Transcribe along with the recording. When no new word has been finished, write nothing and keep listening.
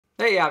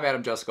Hey, I'm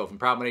Adam Jusko from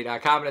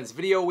ProudMoney.com, and in this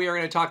video we are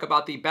going to talk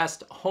about the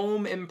best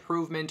home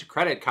improvement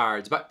credit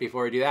cards. But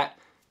before we do that,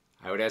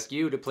 I would ask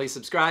you to please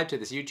subscribe to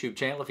this YouTube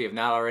channel if you have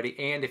not already,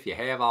 and if you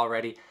have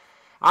already,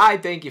 I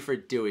thank you for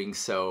doing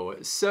so.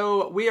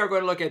 So we are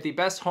going to look at the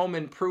best home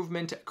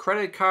improvement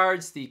credit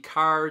cards, the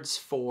cards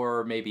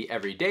for maybe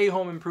everyday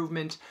home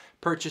improvement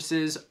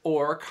purchases,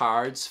 or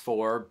cards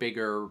for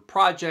bigger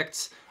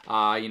projects,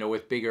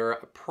 with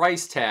bigger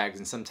price tags,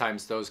 and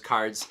sometimes those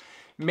cards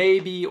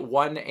maybe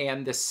one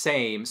and the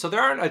same. So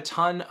there aren't a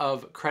ton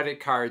of credit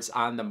cards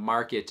on the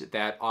market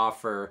that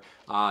offer,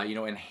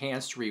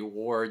 enhanced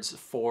rewards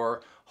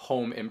for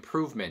home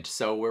improvement.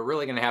 So we're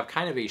really going to have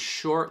kind of a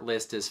short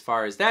list as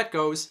far as that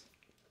goes.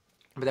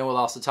 But then we'll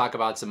also talk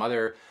about some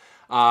other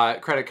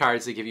credit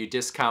cards that give you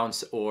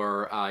discounts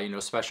or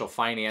special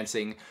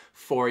financing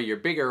for your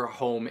bigger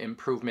home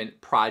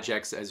improvement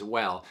projects as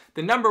well.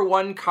 The number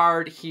one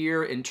card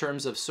here in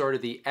terms of sort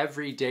of the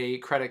everyday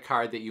credit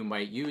card that you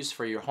might use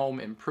for your home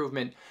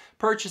improvement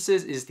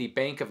purchases is the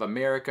Bank of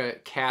America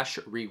Cash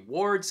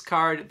Rewards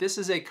card. This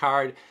is a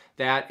card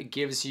that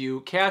gives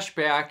you cash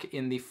back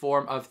in the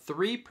form of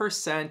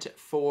 3%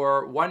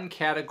 for one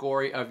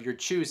category of your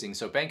choosing.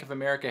 So Bank of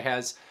America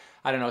has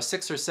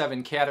 6 or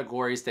 7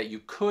 categories that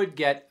you could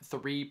get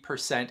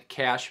 3%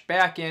 cash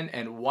back in,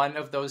 and one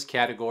of those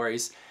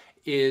categories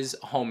is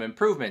home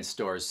improvement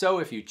stores. So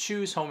if you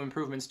choose home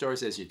improvement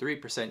stores as your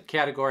 3%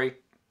 category,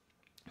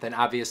 then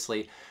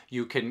obviously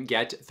you can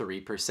get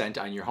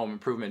 3% on your home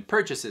improvement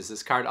purchases.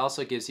 This card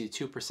also gives you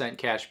 2%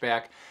 cash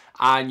back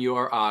on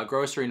your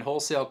grocery and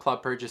wholesale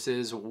club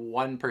purchases,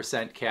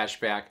 1% cash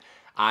back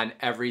on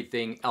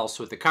everything else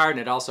with the card. And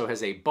it also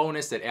has a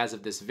bonus that as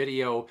of this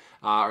video,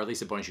 or at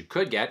least a bonus you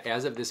could get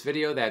as of this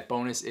video, that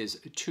bonus is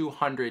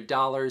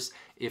 $200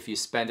 if you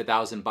spend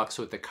 $1,000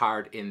 with the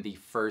card in the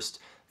first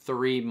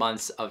 3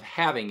 months of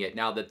having it.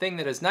 Now, the thing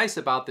that is nice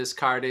about this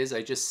card is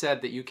I just said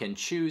that you can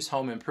choose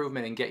home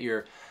improvement and get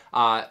your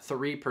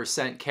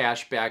 3%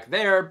 cash back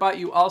there, but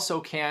you also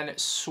can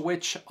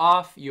switch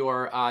off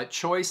your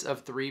choice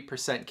of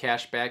 3%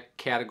 cash back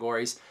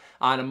categories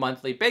on a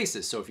monthly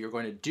basis. So if you're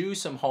going to do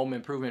some home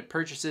improvement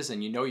purchases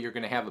and you know you're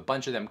going to have a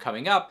bunch of them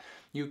coming up,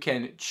 you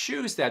can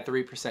choose that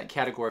 3%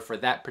 category for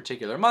that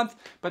particular month,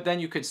 but then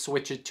you could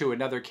switch it to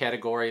another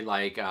category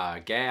like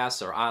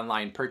gas or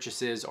online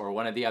purchases or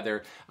one of the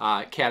other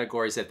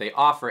categories that they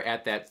offer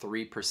at that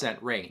 3%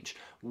 range.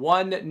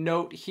 One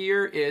note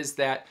here is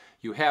that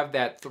you have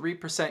that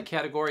 3%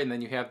 category and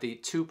then you have the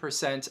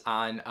 2%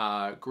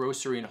 on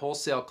grocery and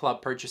wholesale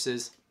club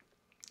purchases.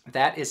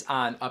 That is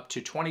on up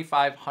to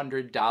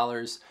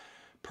 $2,500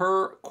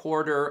 per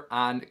quarter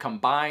on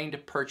combined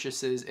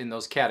purchases in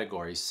those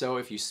categories. So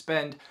if you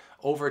spend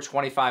over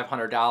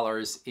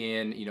 $2,500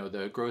 in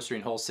the grocery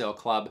and wholesale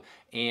club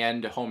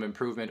and home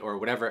improvement or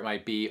whatever it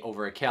might be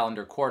over a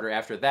calendar quarter,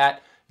 after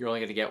that you're only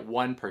going to get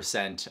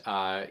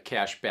 1%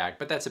 cash back.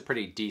 But that's a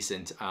pretty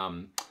decent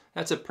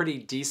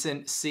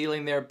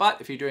ceiling there. But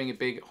if you're doing a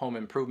big home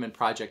improvement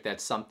project,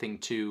 that's something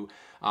to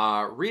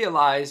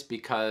realize,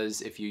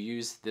 because if you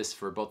use this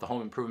for both the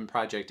home improvement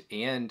project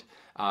and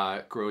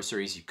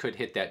groceries, you could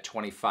hit that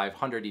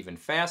 $2,500 even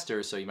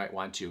faster. So you might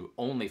want to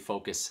only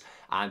focus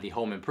on the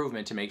home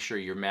improvement to make sure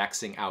you're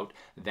maxing out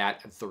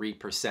that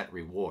 3%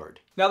 reward.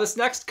 Now, this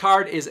next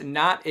card is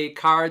not a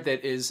card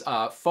that is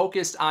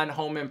focused on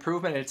home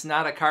improvement. It's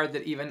not a card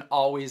that even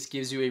always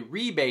gives you a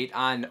rebate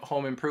on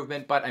home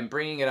improvement, but I'm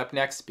bringing it up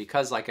next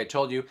because, like I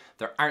told you,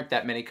 there aren't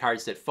that many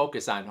cards that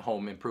focus on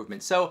home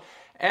improvement. So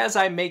as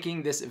I'm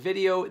making this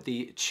video,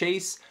 the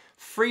Chase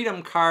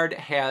Freedom card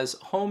has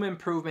home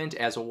improvement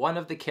as one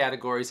of the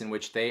categories in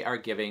which they are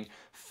giving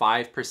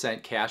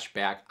 5% cash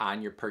back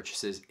on your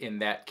purchases in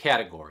that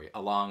category,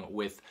 along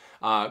with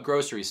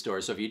grocery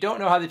stores. So if you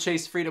don't know how the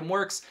Chase Freedom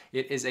works,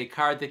 it is a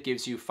card that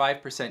gives you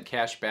 5%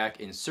 cash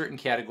back in certain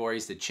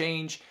categories that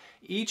change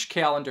each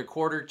calendar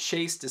quarter.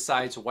 Chase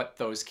decides what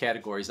those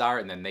categories are,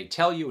 and then they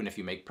tell you, and if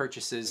you make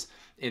purchases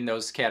in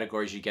those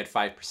categories, you get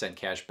 5%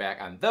 cash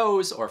back on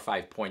those, or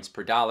 5 points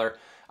per dollar,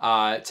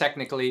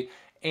 technically.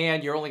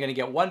 And you're only going to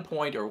get 1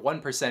 point or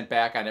 1%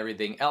 back on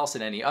everything else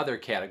in any other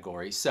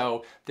category.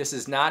 So this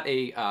is not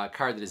a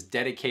card that is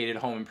dedicated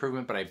home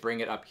improvement, but I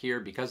bring it up here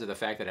because of the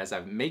fact that as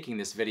I'm making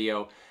this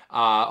video,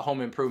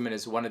 home improvement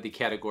is one of the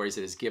categories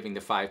that is giving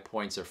the 5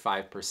 points or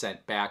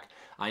 5% back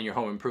on your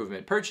home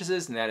improvement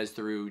purchases, and that is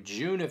through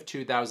June of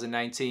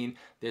 2019.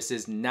 This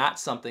is not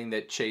something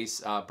that Chase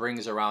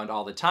brings around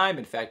all the time.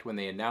 In fact, when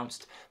they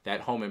announced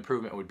that home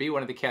improvement would be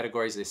one of the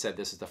categories, they said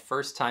this is the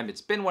first time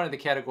it's been one of the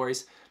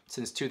categories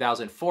since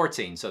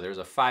 2014. So there's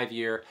a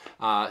 5-year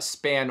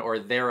span or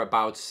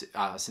thereabouts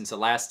since the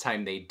last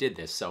time they did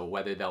this. So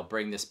whether they'll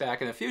bring this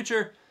back in the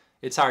future,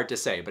 it's hard to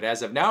say. But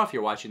as of now, if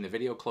you're watching the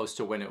video close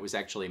to when it was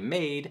actually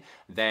made,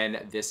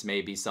 then this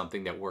may be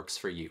something that works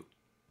for you.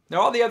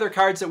 Now, all the other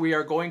cards that we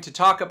are going to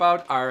talk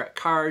about are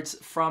cards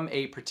from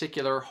a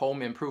particular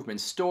home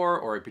improvement store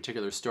or a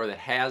particular store that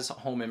has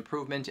home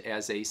improvement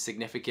as a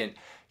significant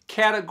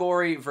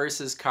category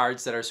versus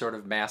cards that are sort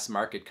of mass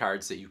market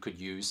cards that you could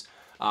use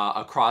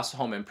across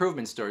home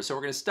improvement stores. So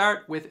we're going to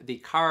start with the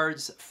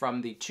cards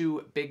from the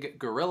two big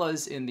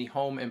gorillas in the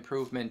home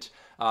improvement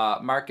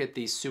market,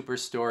 these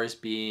superstores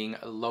being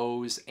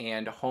Lowe's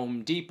and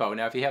Home Depot.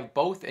 Now, if you have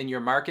both in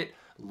your market,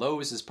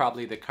 Lowe's is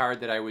probably the card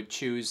that I would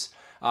choose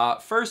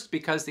first,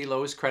 because the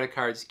Lowe's credit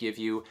cards give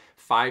you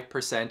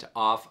 5%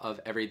 off of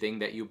everything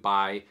that you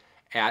buy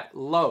at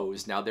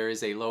Lowe's. Now, there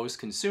is a Lowe's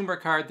consumer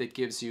card that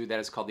gives you, that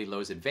is called the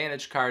Lowe's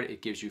Advantage card.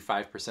 It gives you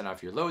 5%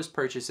 off your Lowe's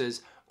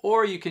purchases,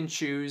 or you can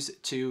choose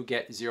to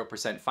get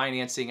 0%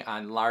 financing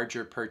on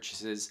larger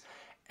purchases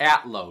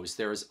at Lowe's.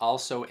 There is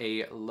also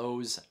a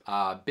Lowe's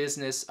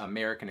Business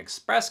American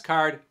Express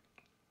card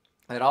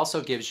that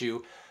also gives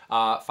you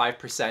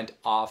 5%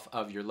 off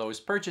of your Lowe's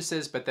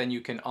purchases, but then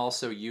you can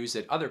also use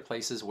it other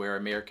places where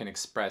American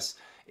Express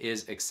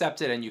is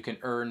accepted, and you can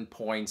earn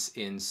points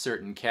in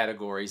certain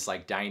categories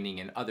like dining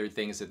and other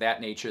things of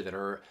that nature that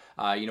are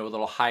a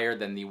little higher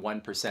than the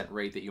 1%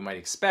 rate that you might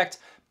expect,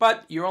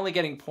 but you're only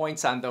getting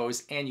points on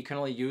those, and you can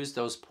only use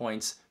those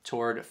points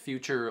toward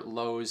future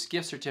Lowe's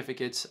gift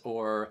certificates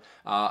or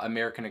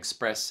American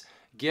Express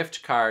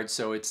gift cards,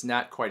 so it's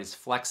not quite as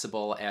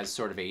flexible as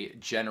sort of a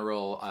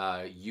general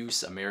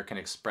use American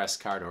Express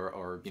card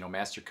or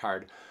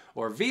MasterCard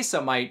or Visa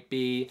might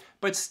be,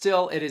 but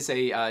still it is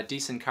a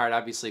decent card,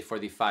 obviously, for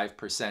the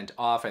 5%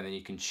 off, and then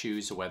you can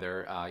choose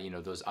whether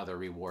those other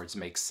rewards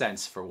make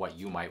sense for what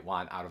you might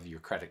want out of your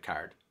credit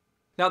card.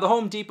 Now, the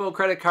Home Depot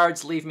credit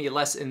cards leave me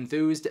less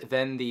enthused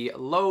than the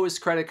Lowe's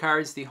credit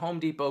cards. The Home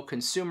Depot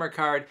consumer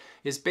card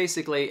is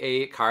basically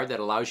a card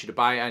that allows you to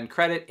buy on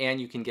credit, and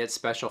you can get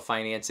special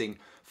financing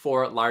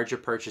for larger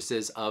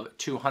purchases of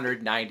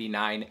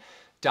 $299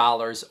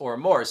 or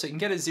more. So you can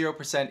get a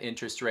 0%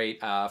 interest rate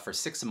for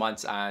 6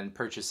 months on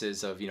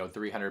purchases of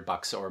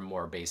 $300 or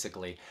more,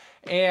 basically.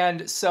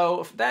 And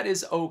so that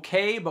is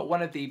okay, but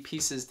one of the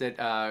pieces that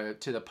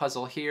to the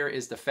puzzle here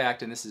is the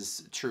fact, and this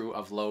is true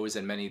of Lowe's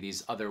and many of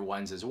these other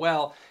ones as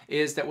well,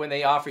 is that when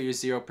they offer you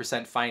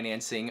 0%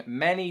 financing,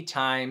 many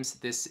times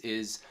this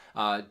is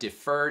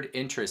deferred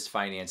interest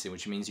financing,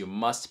 which means you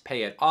must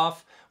pay it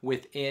off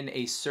within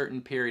a certain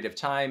period of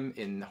time.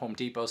 In Home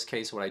Depot's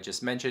case, what I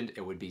just mentioned,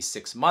 it would be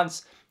 6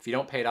 months. If you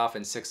don't pay it off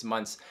in 6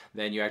 months,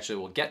 then you actually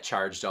will get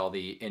charged all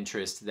the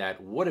interest that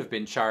would have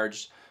been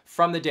charged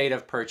from the date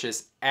of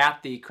purchase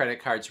at the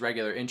credit card's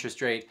regular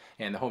interest rate.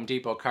 And the Home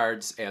Depot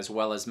cards, as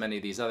well as many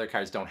of these other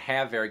cards, don't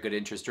have very good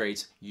interest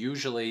rates,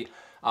 usually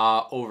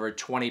over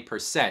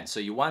 20%. So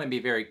you want to be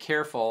very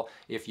careful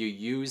if you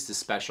use the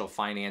special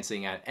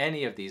financing on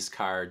any of these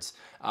cards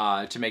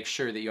to make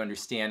sure that you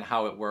understand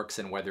how it works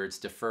and whether it's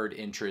deferred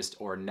interest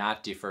or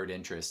not deferred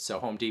interest. So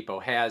Home Depot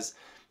has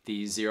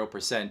the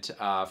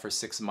 0% for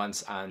 6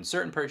 months on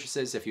certain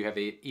purchases. If you have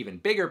even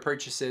bigger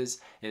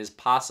purchases, it is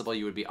possible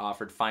you would be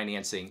offered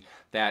financing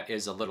that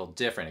is a little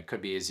different. It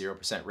could be a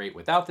 0% rate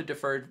without the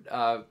deferred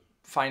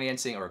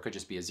financing, or it could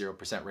just be a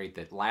 0% rate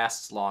that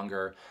lasts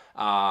longer,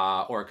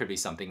 or it could be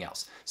something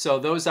else. So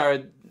those are,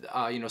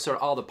 sort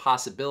of all the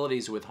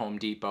possibilities with Home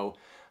Depot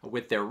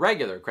with their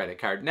regular credit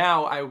card.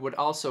 Now, I would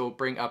also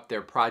bring up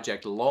their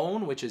Project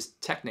Loan, which is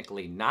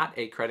technically not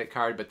a credit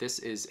card, but this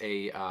is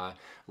a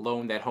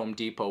loan that Home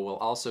Depot will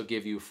also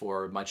give you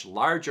for much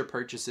larger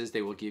purchases.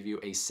 They will give you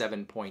a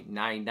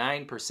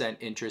 7.99%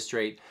 interest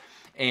rate.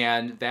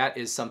 And that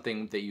is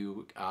something that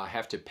you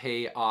have to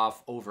pay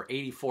off over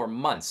 84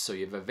 months. So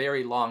you have a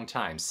very long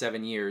time,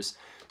 7 years,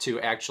 to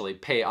actually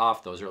pay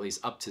off those, or at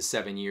least up to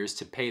 7 years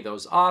to pay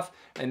those off.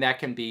 And that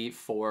can be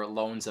for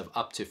loans of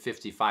up to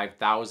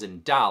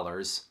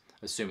 $55,000,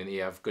 assuming that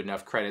you have good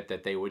enough credit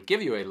that they would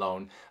give you a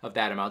loan of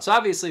that amount. So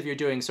obviously, if you're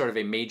doing sort of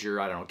a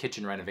major,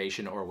 kitchen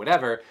renovation or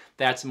whatever,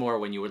 that's more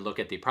when you would look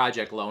at the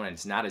project loan, and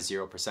it's not a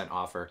 0%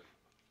 offer,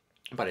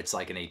 but it's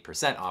like an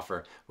 8%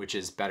 offer, which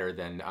is better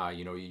than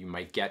you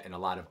might get in a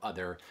lot of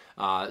other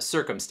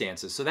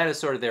circumstances. So that is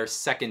sort of their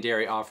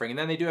secondary offering. And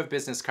then they do have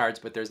business cards,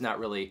 but there's not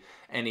really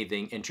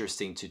anything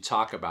interesting to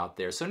talk about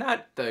there. So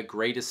not the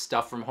greatest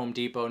stuff from Home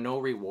Depot, no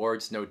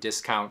rewards, no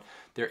discount.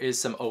 There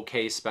is some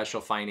okay special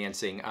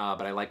financing,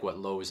 but I like what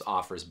Lowe's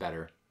offers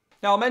better.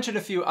 Now, I'll mention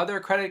a few other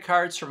credit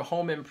cards from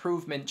home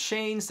improvement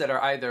chains that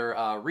are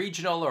either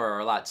regional or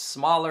are a lot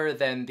smaller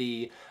than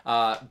the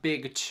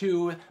big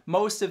two.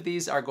 Most of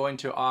these are going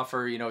to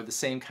offer, the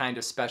same kind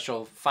of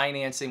special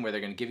financing where they're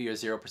going to give you a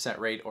 0%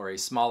 rate or a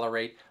smaller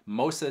rate.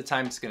 Most of the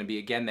time, it's going to be,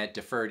 again, that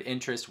deferred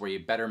interest where you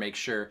better make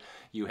sure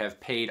you have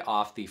paid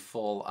off the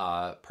full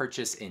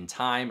purchase in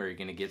time, or you're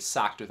going to get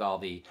socked with all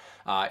the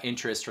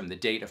interest from the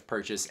date of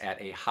purchase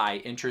at a high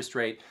interest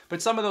rate.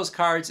 But some of those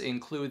cards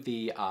include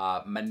the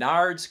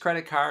Menards credit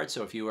card.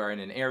 So if you are in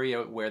an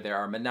area where there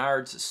are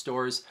Menards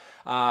stores,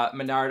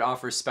 Menard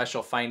offers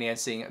special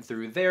financing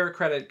through their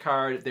credit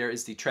card. There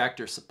is the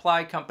Tractor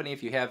Supply Company.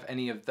 If you have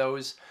any of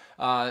those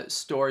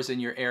stores in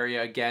your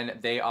area, again,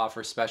 they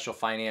offer special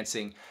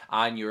financing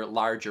on your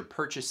larger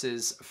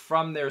purchases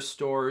from their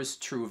stores.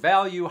 True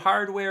Value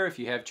Hardware, if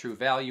you have True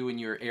Value in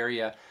your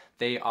area,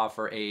 they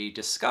offer a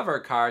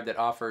Discover card that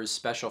offers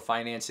special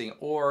financing,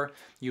 or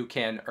you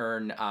can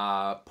earn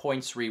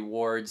points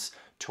rewards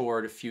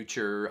toward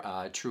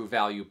future true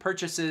value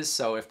purchases.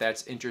 So if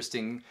that's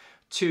interesting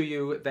to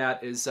you,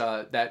 that is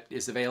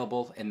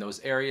available in those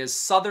areas.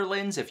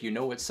 Sutherland's, if you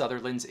know what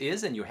Sutherland's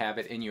is and you have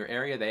it in your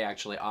area, they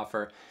actually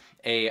offer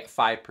a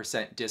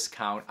 5%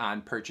 discount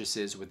on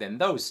purchases within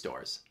those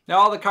stores. Now,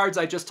 all the cards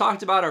I just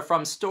talked about are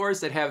from stores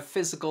that have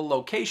physical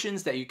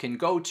locations that you can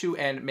go to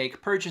and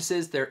make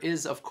purchases. There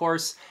is, of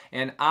course,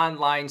 an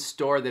online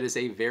store that is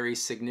a very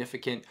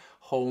significant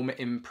home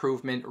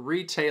improvement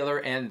retailer,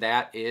 and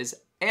that is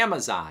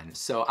Amazon.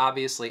 So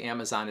obviously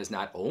Amazon is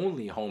not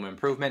only home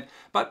improvement,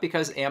 but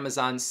because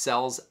Amazon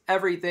sells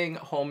everything,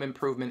 home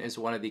improvement is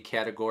one of the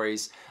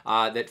categories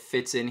that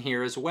fits in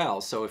here as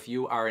well. So if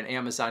you are an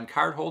Amazon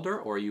card holder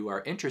or you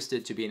are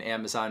interested to be an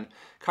Amazon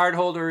card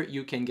holder,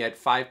 you can get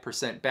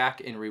 5%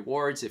 back in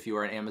rewards. If you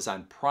are an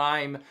Amazon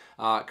Prime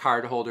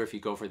card holder, if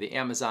you go for the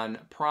Amazon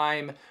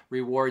Prime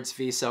Rewards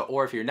Visa,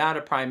 or if you're not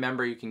a Prime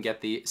member, you can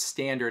get the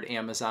standard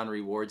Amazon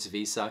Rewards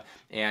Visa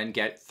and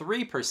get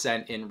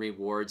 3% in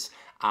rewards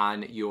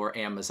on your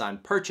Amazon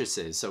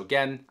purchases. So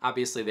again,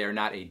 obviously they're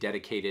not a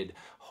dedicated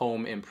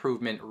home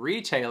improvement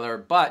retailer,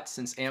 but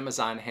since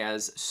Amazon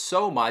has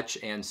so much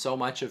and so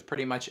much of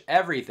pretty much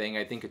everything,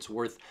 I think it's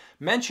worth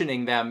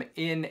mentioning them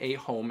in a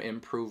home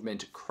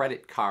improvement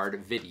credit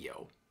card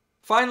video.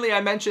 Finally,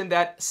 I mentioned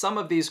that some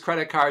of these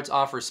credit cards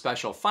offer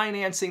special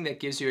financing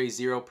that gives you a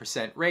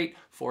 0% rate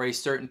for a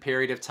certain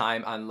period of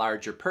time on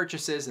larger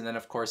purchases. And then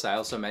of course, I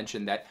also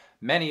mentioned that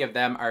many of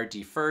them are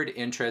deferred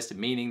interest,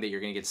 meaning that you're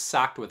going to get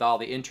socked with all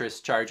the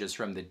interest charges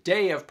from the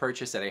day of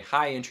purchase at a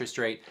high interest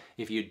rate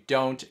if you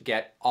don't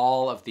get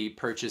all of the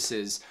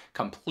purchases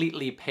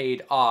completely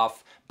paid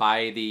off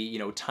by the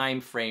time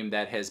frame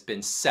that has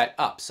been set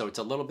up. So it's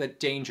a little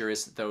bit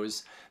dangerous,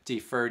 those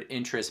deferred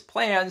interest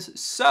plans.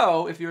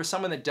 So if you're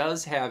someone that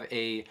does have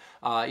a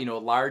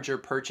larger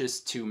purchase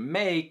to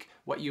make,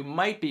 what you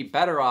might be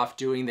better off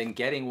doing than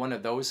getting one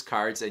of those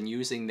cards and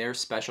using their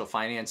special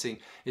financing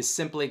is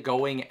simply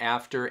going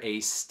after a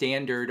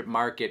standard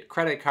market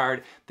credit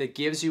card that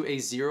gives you a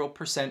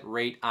 0%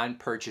 rate on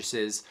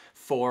purchases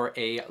for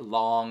a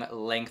long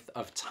length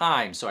of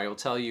time. So I will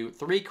tell you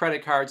 3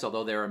 credit cards,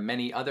 although there are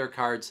many other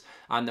cards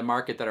on the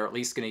market that are at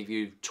least going to give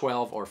you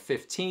 12 or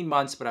 15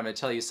 months, but I'm going to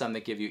tell you some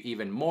that give you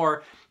even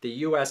more. The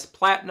US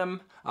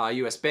Platinum,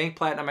 US Bank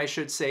Platinum, I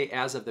should say,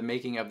 as of the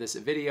making of this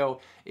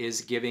video,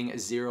 is giving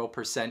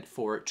 0%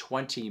 for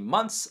 20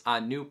 months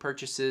on new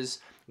purchases.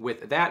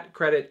 With that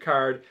credit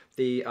card,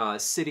 the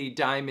Citi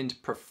Diamond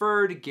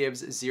Preferred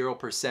gives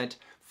 0%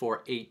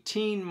 for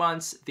 18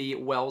 months. The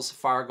Wells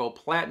Fargo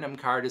Platinum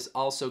card is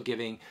also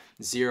giving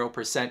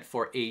 0%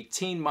 for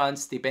 18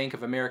 months. The Bank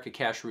of America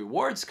Cash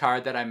Rewards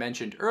card that I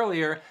mentioned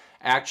earlier,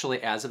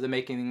 actually as of the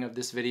making of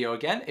this video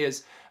again,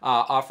 is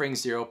offering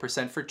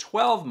 0% for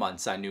 12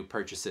 months on new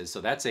purchases. So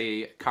that's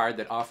a card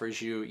that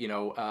offers you,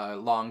 a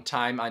long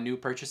time on new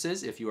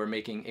purchases if you are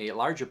making a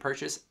larger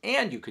purchase,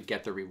 and you could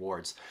get the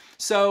rewards.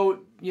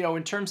 So,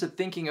 in terms of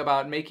thinking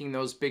about making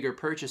those bigger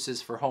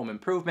purchases for home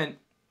improvement,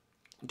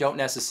 don't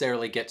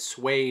necessarily get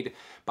swayed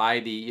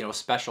by the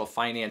special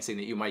financing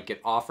that you might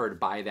get offered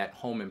by that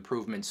home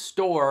improvement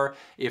store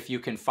if you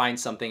can find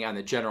something on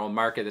the general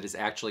market that is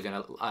actually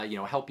going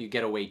to help you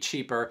get away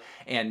cheaper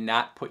and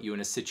not put you in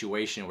a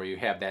situation where you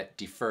have that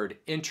deferred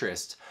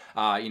interest.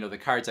 The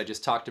cards I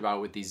just talked about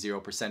with the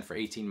 0% for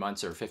 18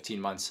 months or 15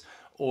 months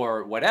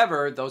or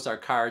whatever, those are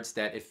cards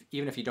that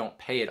even if you don't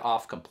pay it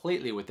off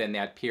completely within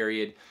that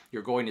period,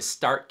 you're going to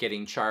start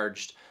getting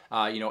charged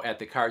at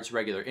the card's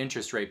regular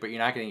interest rate, but you're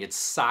not going to get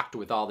socked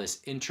with all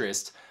this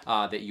interest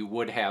that you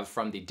would have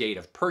from the date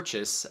of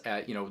purchase,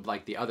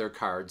 like the other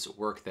cards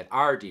work that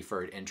are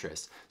deferred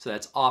interest. So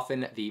that's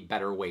often the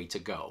better way to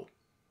go.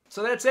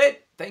 So that's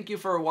it. Thank you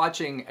for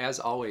watching. As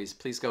always,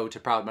 please go to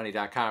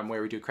proudmoney.com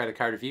where we do credit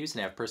card reviews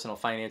and have personal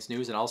finance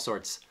news and all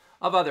sorts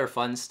of other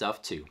fun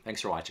stuff too.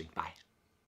 Thanks for watching. Bye.